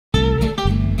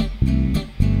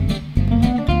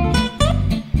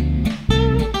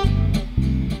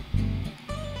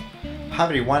Hi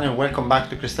everyone and welcome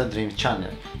back to Crystal Dream channel.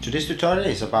 Today's tutorial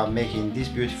is about making this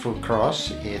beautiful cross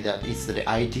that is the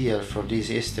ideal for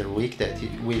this Easter week that it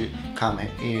will come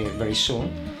very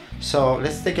soon. So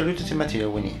let's take a look at the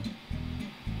material we need.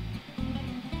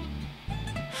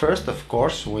 First, of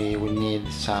course, we will need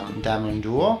some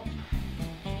DiamonDuo,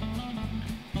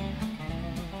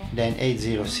 then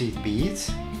 80 seed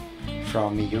beads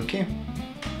from Miyuki,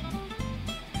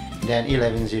 then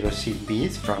 11 seed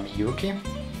beads from Miyuki,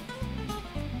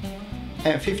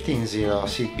 and 15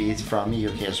 seed beads from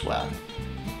Miyuki as well.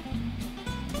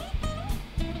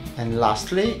 And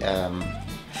lastly,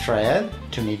 thread,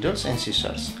 2 needles and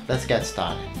scissors. Let's get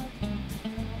started.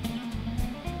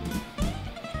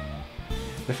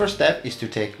 The first step is to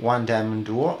take one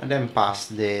DiamonDuo and then pass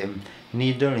the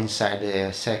needle inside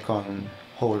the second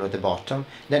hole at the bottom,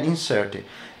 then insert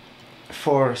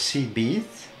 4 seed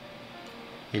beads,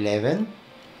 11,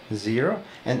 0,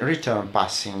 and return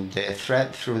passing the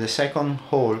thread through the second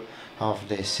hole of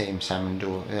the same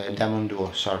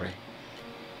DiamonDuo, sorry.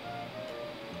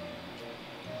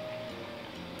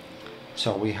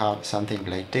 So we have something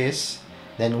like this.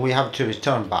 Then we have to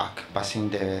return back, passing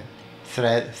the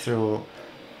thread through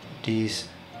these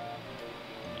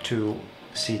 2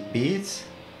 seed beads,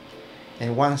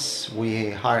 and once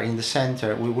we are in the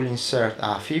center we will insert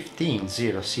 15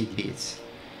 seed beads.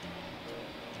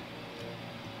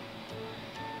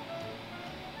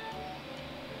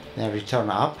 Then return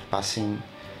up, passing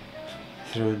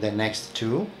through the next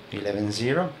 2, 11,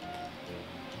 0,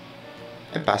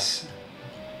 and pass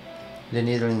the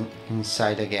needle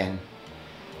inside again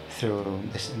through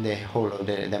the hole of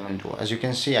the DiamonDuo. As you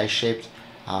can see, I shaped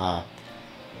the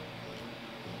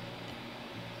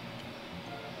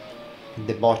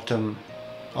bottom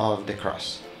of the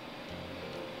cross.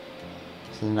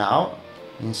 So now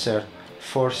insert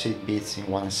 4 seed beads in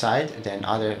one side, then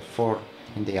other 4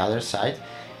 in the other side,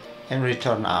 and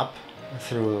return up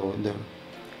through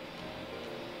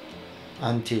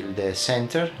until the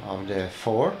center of the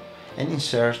 4, and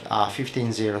insert a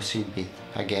 15 seed bead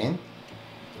again,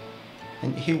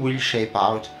 and he will shape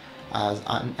out as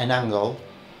an angle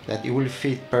that it will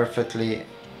fit perfectly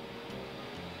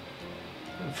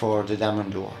for the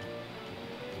DiamonDuo.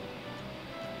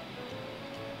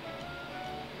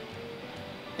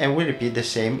 And we repeat the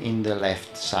same in the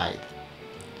left side.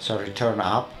 So return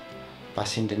up,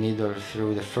 passing the needle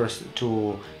through the first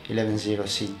 2 11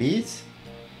 seed beads,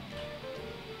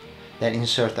 then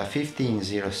insert a 15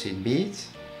 seed beads,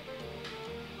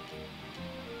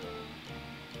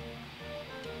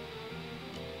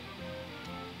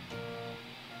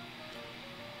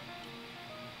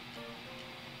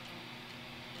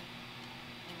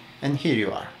 and here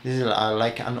you are. This is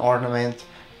like an ornament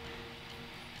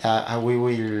we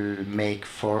will make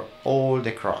for all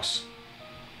the cross.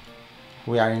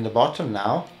 We are in the bottom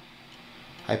now.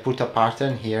 I put a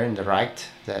pattern here in the right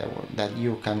that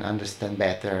you can understand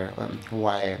better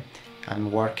why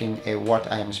I'm working, what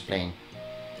I am explaining,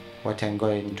 what I'm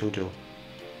going to do.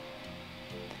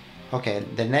 Okay,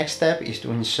 the next step is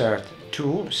to insert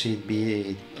 2 seed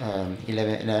bead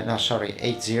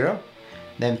 80,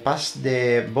 then pass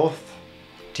both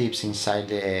tips inside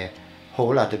the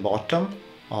hole at the bottom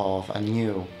of a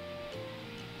new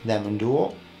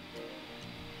DiamonDuo.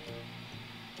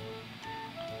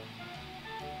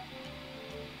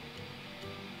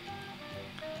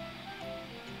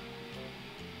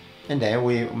 And then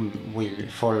we will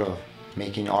follow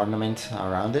making ornaments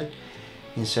around it,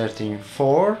 inserting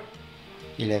 4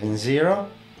 11 0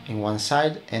 in one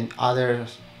side and other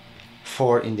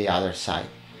 4 in the other side.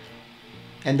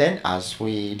 And then, as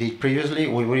we did previously,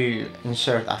 we will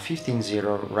insert a 15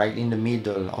 0 right in the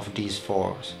middle of these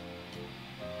 4s.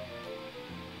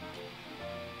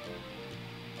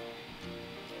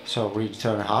 So we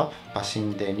return up,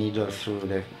 passing the needle through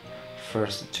the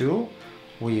first 2.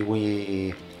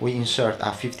 We insert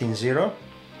a 15 0,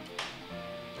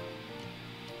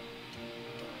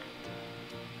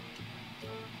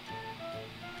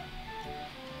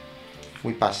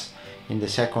 we pass in the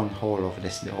second hole of the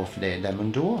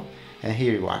DiamonDuo, and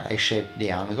here you are. I shaped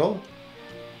the angle,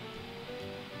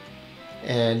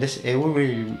 and we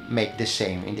will make the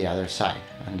same in the other side,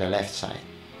 on the left side.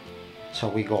 So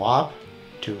we go up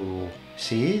to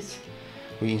seeds,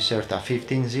 we insert a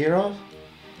 15 0,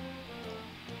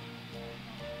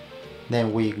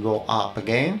 then we go up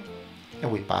again and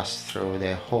we pass through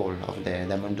the hole of the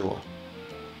DiamonDuo.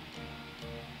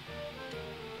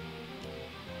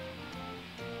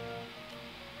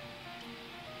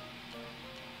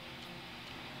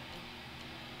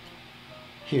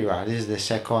 Here you are, this is the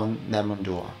second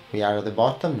DiamonDuo. We are at the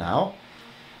bottom now.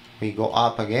 We go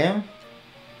up again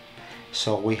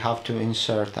So we have to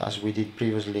insert, as we did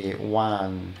previously,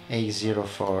 one A0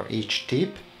 for each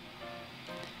tip,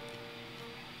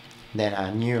 then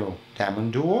a new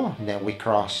DiamonDuo, then we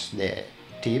cross the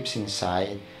tips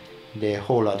inside the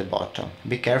hole at the bottom.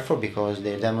 Be careful because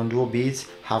the DiamonDuo beads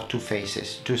have two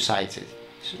faces, two sides.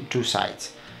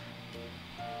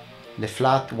 The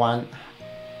flat one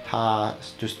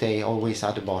has to stay always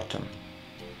at the bottom.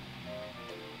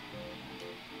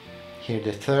 Here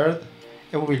the third,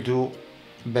 and we will do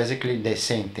basically the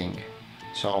same thing.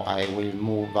 So I will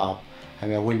move up,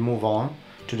 I will move on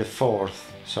to the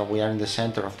fourth. So we are in the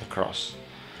center of the cross.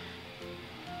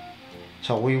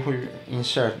 So we will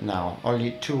insert now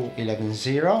only two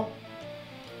 11-0.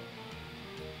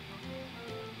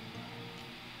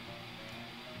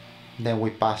 Then we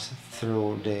pass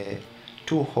through the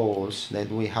two holes that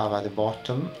we have at the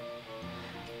bottom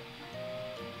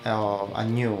of a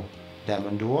new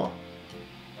DiamonDuo.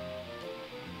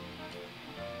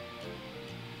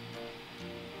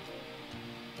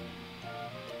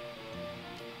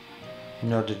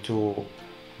 In order to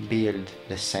build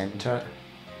the center,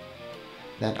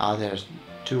 then other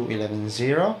two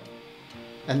 11-0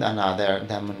 and another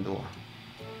DiamonDuo.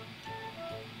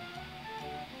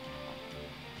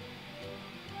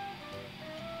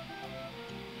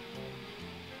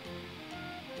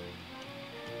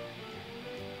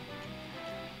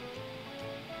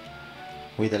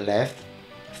 With the left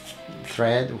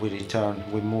thread we return,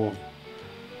 we move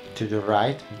to the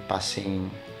right,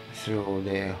 passing through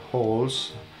the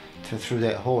holes, through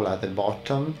the hole at the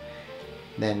bottom,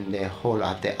 then the hole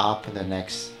at the up, the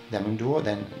next DiamonDuo,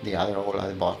 then the other hole at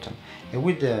the bottom. And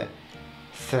with the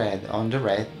thread on the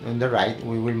right,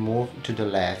 we will move to the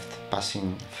left,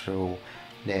 passing through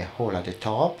the hole at the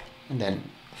top, and then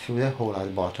through the hole at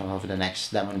the bottom of the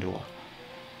next DiamonDuo.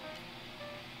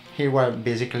 Here we're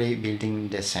basically building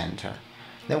the center.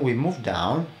 Then we move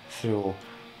down through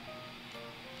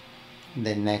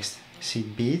the next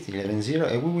seed bead,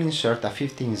 11-0, and we will insert a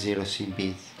 15-0 seed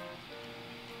bead.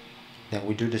 Then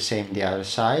we do the same the other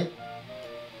side,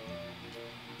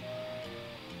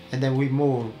 and then we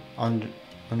move on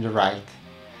the right.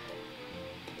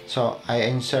 So I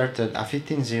inserted a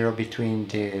 15-0 between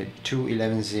the two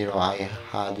 11-0 I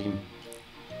had in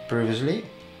previously.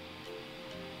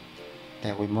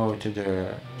 Then we move to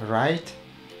the right,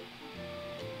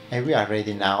 and we are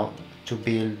ready now to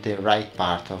build the right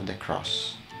part of the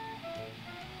cross.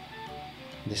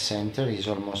 The center is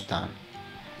almost done.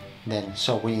 Then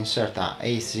so we insert a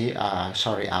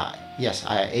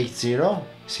 8-0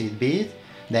 seed bead,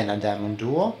 then a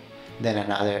DiamonDuo, then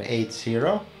another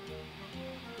 8-0,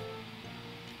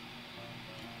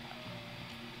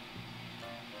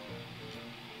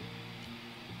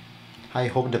 I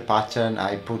hope the pattern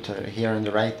I put here on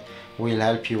the right will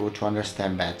help you to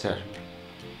understand better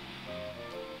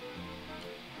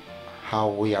how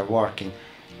we are working.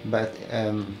 But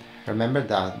remember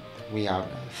that we have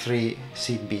three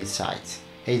seed bead sides,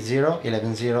 8-0,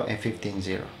 11-0 and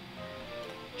 15-0.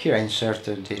 Here I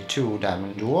inserted the two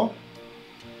DiamonDuo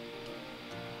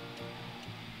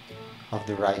of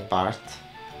the right part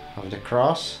of the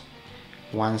cross.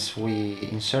 Once we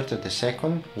inserted the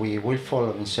second, we will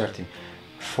follow inserting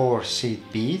 4 seed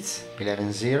beads,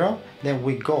 11-0, then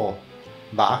we go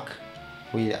back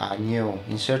with a new,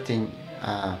 inserting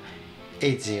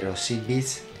 8-0 seed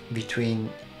beads between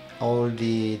all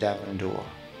the DiamonDuo.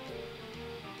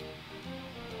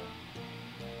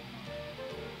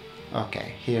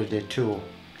 Okay, here the two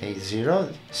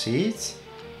 8-0 seeds,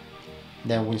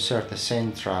 then we insert the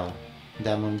central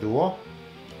DiamonDuo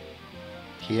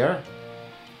here.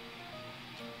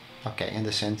 Okay, in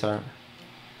the center,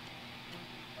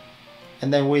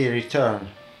 and then we return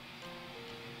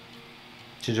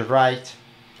to the right,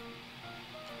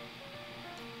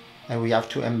 and we have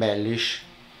to embellish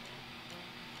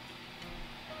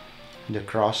the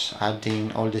cross,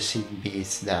 adding all the seed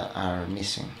beads that are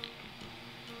missing.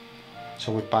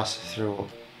 So we pass through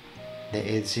the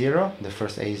 8-0, the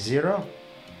first 8-0,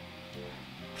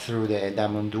 through the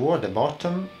DiamonDuo at the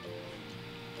bottom,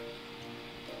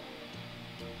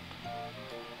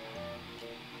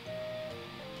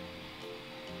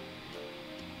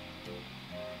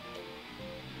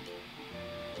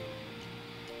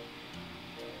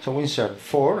 so we insert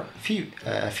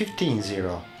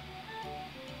 15-0.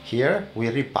 Here we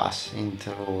repass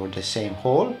into the same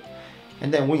hole,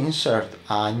 and then we insert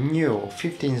a new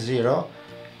 15-0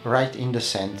 right in the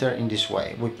center in this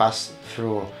way. We pass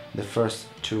through the first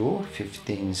two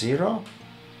 15-0.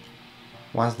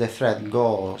 Once the thread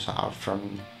goes out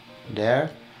from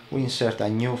there, we insert a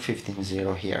new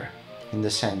 15-0 here in the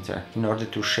center in order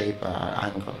to shape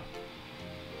an angle.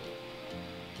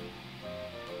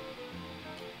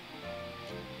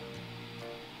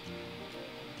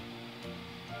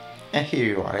 And here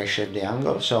you are, I shape the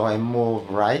angle, so I move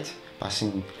right,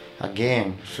 passing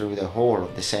again through the hole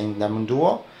of the same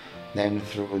DiamonDuo, then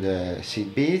through the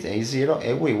seed bead A0,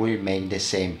 and we will make the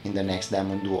same in the next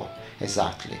DiamonDuo,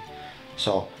 exactly.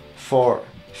 So 4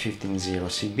 15-0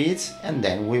 seed beads, and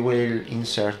then we will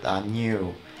insert a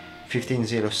new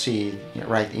 15-0 seed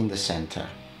right in the center.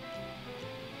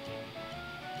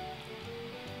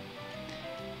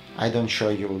 I don't show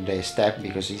you the step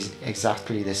because it's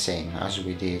exactly the same as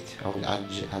we did,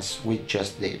 as we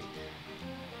just did.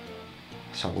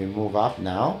 So we move up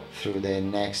now through the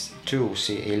next two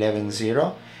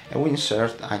 11-0 and we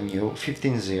insert a new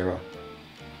 15-0.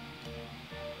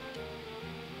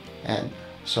 And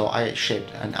so I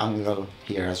shaped an angle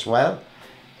here as well.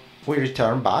 We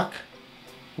return back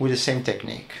with the same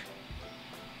technique.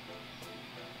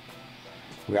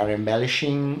 We are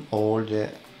embellishing all the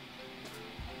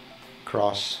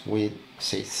cross with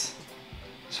seeds.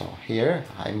 So here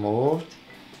I moved,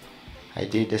 I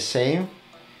did the same,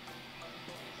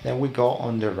 then we go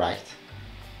on the right.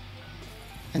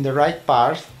 And the right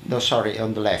part, no sorry,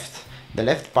 on the left. The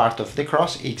left part of the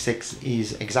cross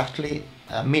is exactly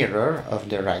a mirror of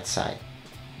the right side.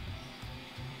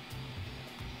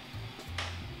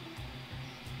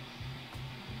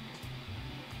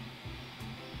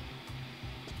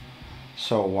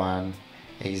 So 1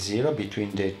 A0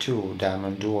 between the two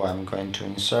DiamonDuo I'm going to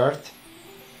insert.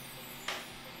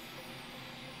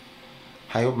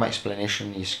 I hope my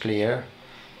explanation is clear.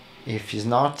 If it's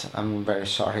not, I'm very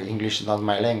sorry. English is not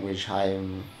my language.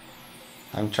 I'm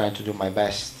trying to do my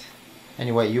best.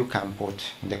 Anyway, you can put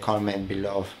in the comment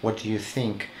below what do you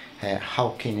think,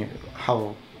 how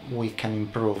we can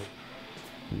improve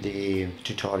the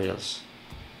tutorials.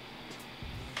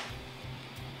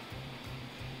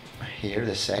 Here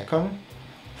the second,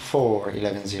 4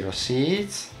 11-0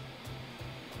 seeds.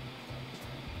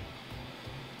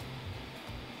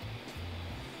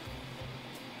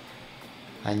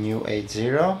 A new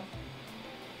 8-0,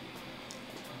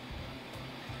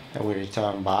 and we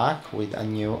return back with a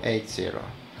new 8-0.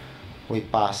 We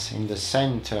pass in the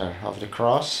center of the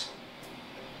cross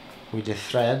with the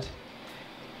thread,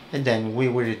 and then we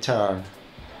will return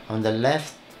on the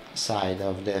left side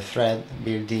of the thread,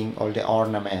 building all the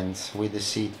ornaments with the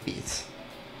seed beads,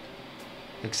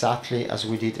 exactly as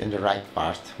we did in the right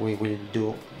part. We will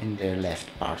do in the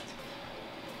left part.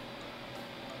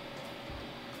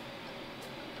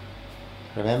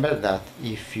 Remember that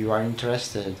if you are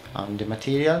interested on the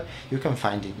material, you can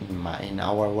find it in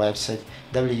our website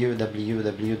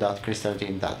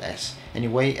www.crystalteam.es.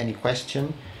 Anyway, any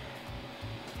question,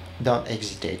 don't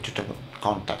hesitate to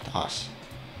contact us.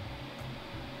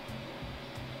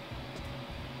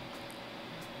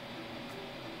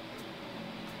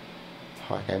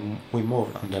 Okay, we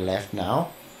move on the left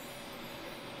now.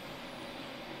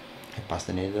 I pass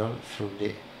the needle through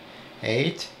the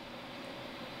 8.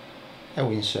 And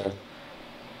we insert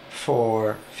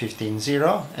 4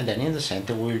 15-0, and then in the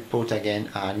center we will put again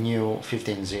a new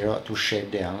 15-0 to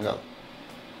shape the angle.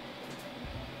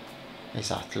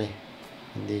 Exactly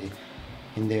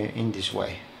in this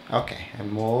way. Okay,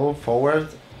 and move forward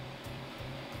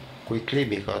quickly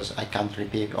because I can't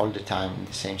repeat all the time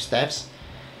the same steps.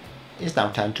 It's now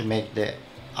time to make the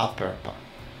upper part,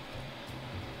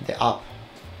 the up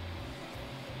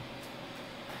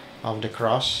of the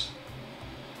cross.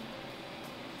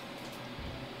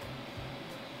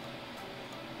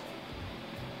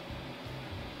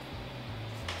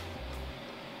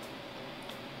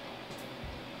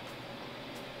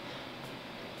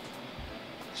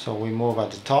 So we move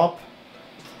at the top,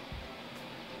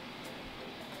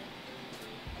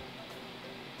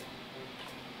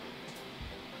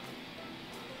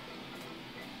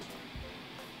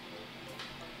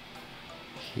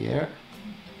 here,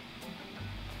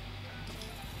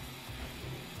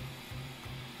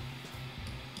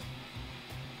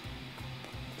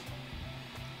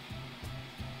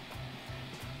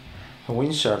 we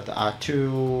insert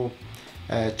two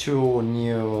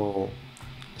new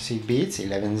seed beads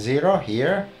 11-0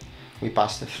 here. We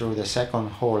pass through the second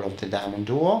hole of the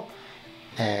DiamonDuo.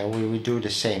 We will do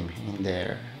the same in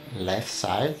the left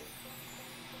side.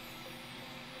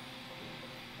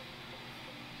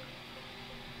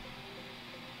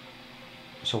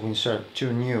 So we insert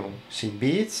two new seed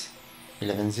beads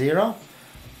 11-0,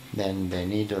 then the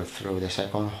needle through the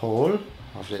second hole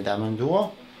of the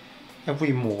DiamonDuo, and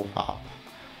we move up.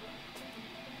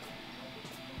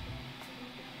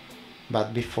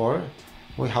 But before,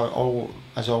 we have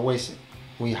as always,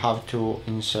 we have to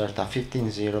insert a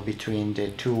 15-0 between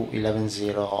the two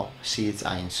 11-0 seeds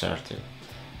I inserted.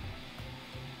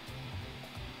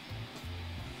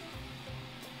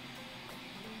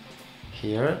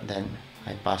 here, then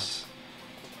I pass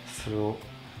through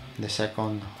the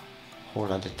second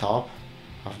hole at the top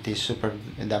of this Super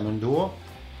DiamonDuo,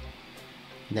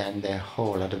 then the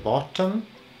hole at the bottom,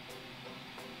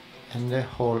 and the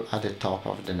hole at the top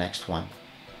of the next one.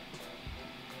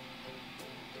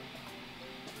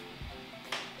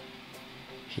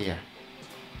 Here.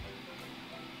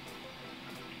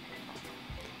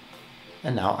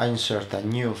 And now I insert a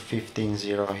new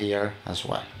 15-0 here as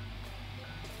well.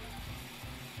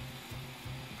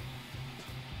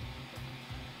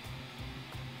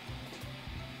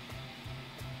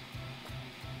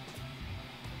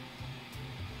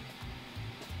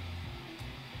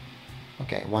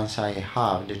 Okay, once I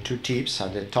have the two tips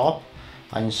at the top,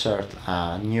 I insert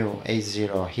a new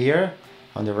 80 here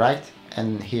on the right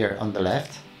and here on the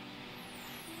left,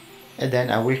 and then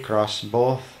I will cross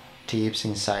both tips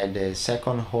inside the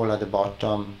second hole at the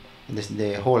bottom,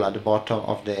 the hole at the bottom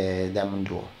of the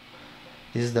DiamonDuo.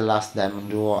 This is the last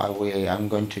DiamonDuo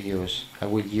I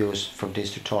will use for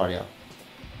this tutorial,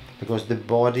 because the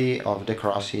body of the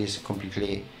cross is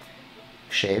completely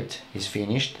shaped, is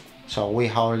finished, so we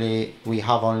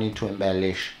have only to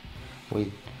embellish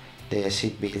with the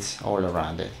seed beads all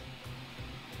around it.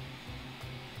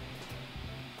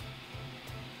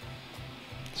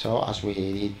 So as we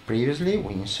did previously,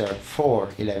 we insert 4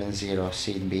 11-0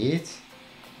 seed beads,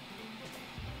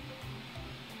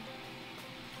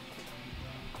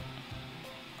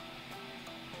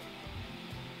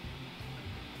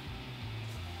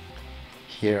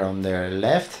 here on the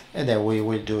left, and then we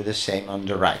will do the same on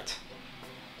the right.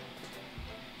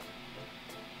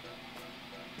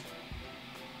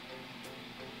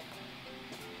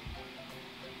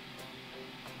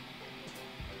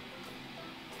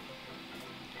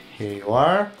 Here you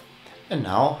are, and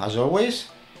now, as always,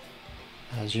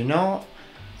 as you know,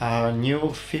 a new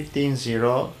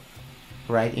 15-0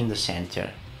 right in the center.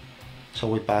 So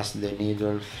we pass the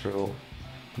needle through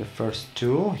the first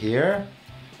two here,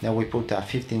 then we put a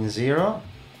 15-0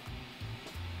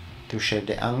 to shape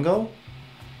the angle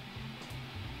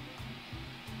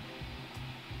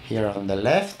here on the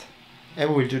left,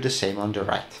 and we'll do the same on the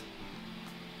right.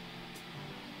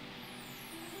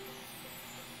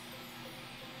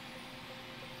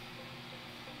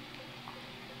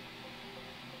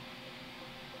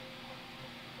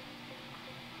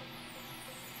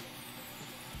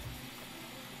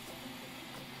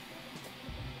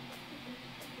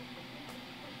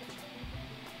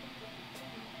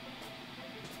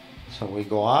 So we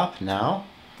go up now,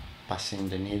 passing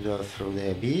the needle through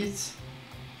the beads.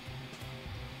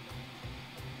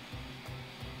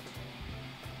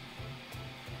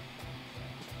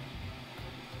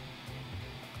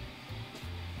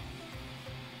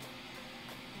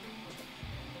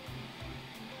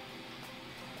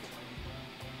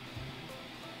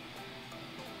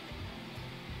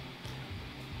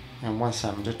 And once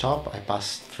I'm at the top, I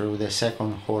pass through the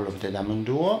second hole of the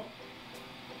DiamonDuo.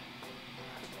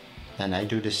 Then I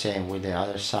do the same with the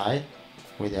other side,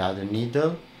 with the other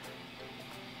needle.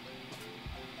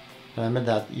 Remember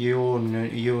that you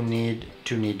need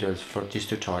 2 needles for this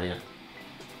tutorial.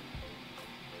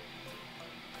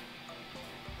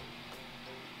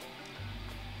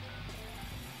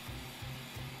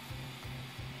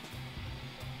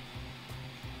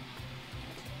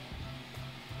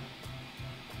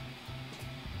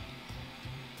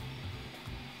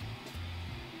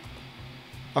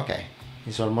 Okay,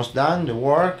 it's almost done, the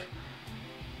work.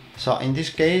 So in this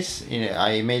case,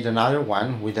 I made another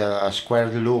one with a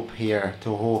squared loop here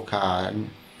to hook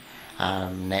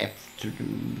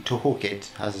to hook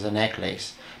it as a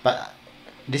necklace. But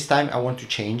this time I want to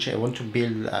change. I want to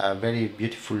build a very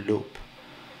beautiful loop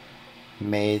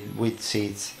made with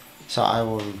seeds. So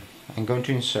I'm going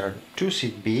to insert 2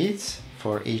 seed beads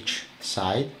for each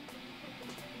side.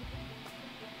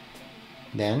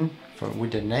 Then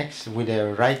with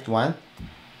the right one,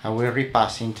 I will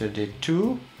repass into the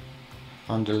 2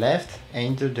 on the left and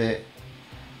into the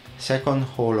second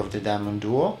hole of the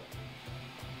DiamonDuo.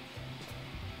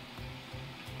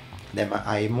 Then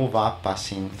I move up,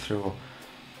 passing through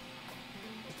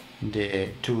the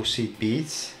 2 seed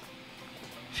beads,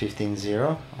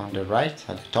 15-0 on the right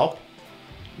at the top.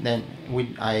 Then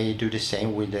I do the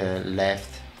same with the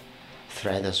left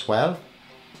thread as well,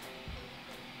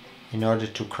 in order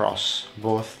to cross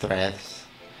both threads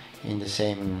in the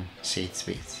same seed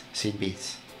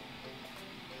beads.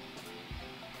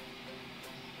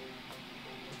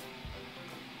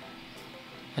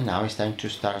 And now it's time to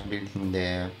start building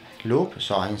the loop.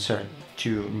 So I insert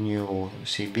 2 new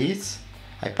seed beads.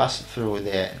 I pass through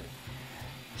the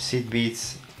seed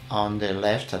beads on the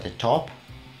left at the top.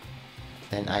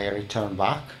 Then I return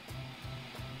back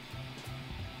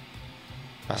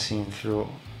passing through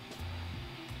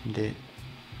the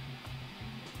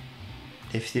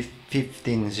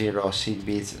 15 zero seed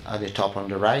beads at the top on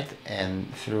the right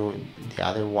and through the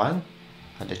other one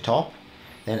at the top.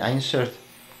 Then I insert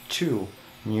 2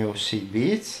 new seed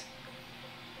beads,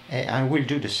 and I will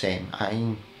do the same.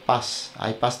 I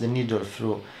pass the needle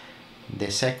through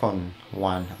the second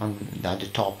one at the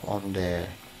top on the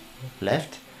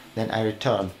left, then I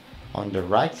return on the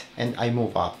right and I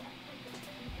move up.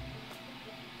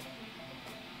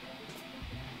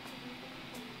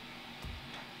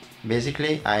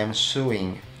 Basically I am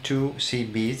sewing 2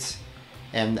 seed beads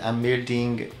and I'm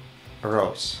building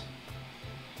rows.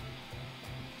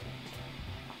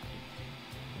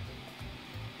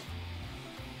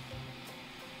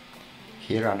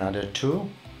 Here another 2,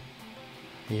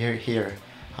 here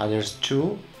others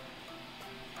 2,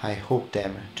 I hook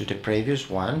them to the previous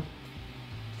one.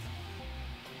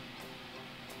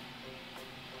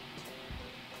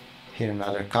 Here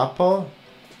another couple.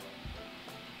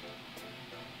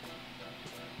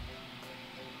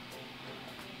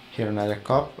 Here another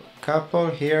couple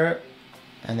here,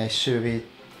 and I sew it,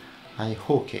 I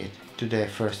hook it to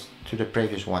the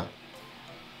previous one.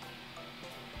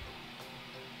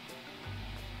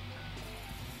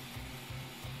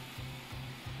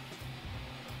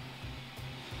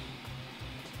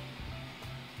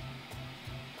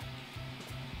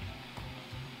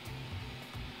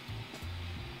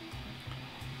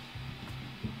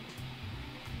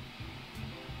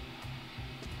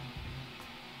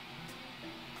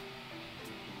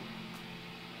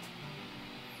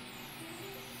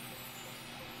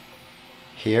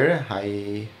 Here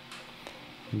I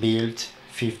built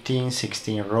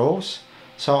 15-16 rows,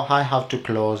 so I have to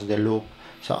close the loop.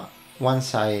 So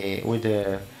once with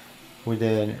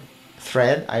the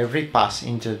thread I repass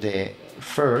into the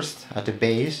first at the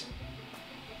base.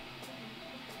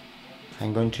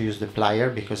 I'm going to use the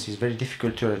plier because it's very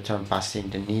difficult to return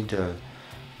passing the needle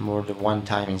more than one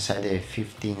time inside the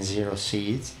 15 zero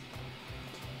seeds,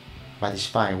 but it's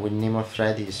fine, with Nemo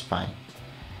thread is fine.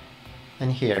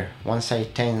 And here, once I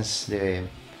tense the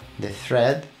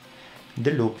thread, the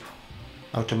loop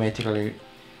automatically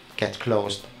gets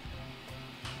closed.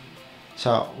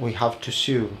 So we have to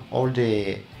sew all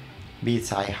the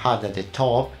beads I had at the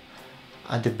top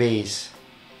at the base.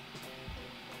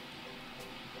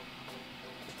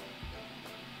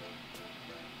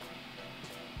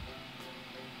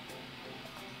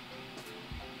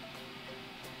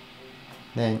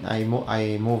 Then I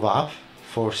move up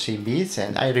 4 seed beads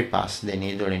and I repass the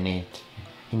needle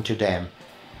into them.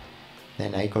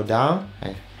 Then I go down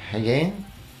again.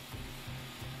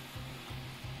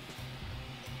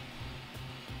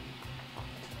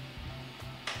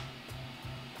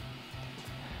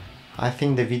 I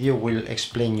think the video will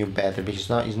explain you better because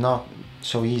it's not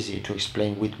so easy to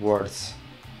explain with words.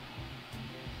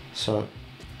 So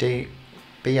pay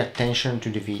attention to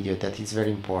the video, that is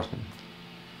very important.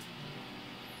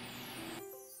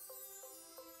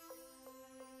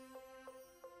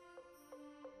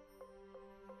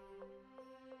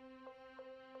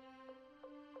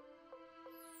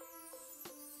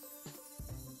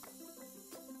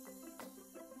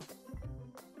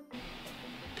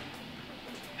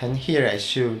 And here I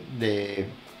sew the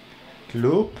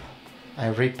loop, I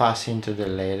repass into the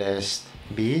latest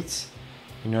beads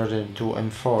in order to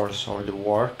enforce all the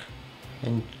work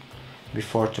and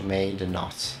before to make the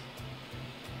knots.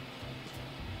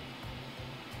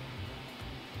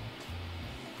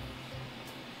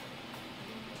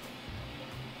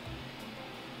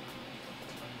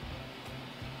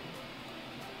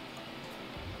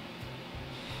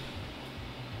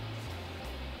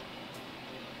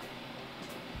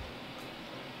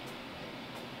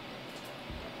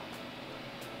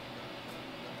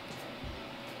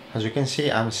 As you can see,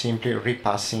 I'm simply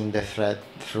repassing the thread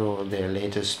through the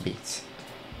latest beads.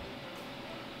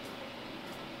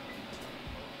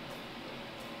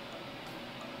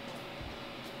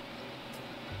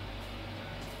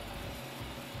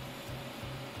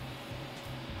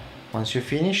 Once you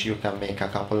finish, you can make a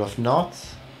couple of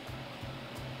knots,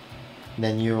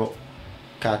 then you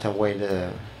cut away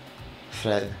the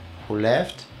thread who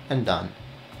left and done.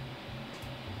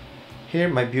 Here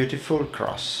my beautiful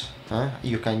cross.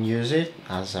 You can use it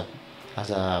as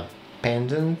a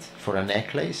pendant for a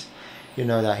necklace. You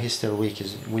know that Easter week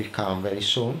will come very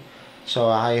soon, so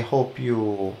I hope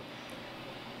you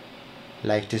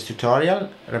like this tutorial.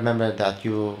 Remember that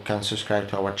you can subscribe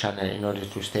to our channel in order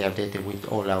to stay updated with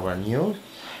all our news,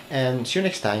 and see you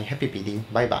next time. Happy beading,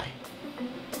 bye bye.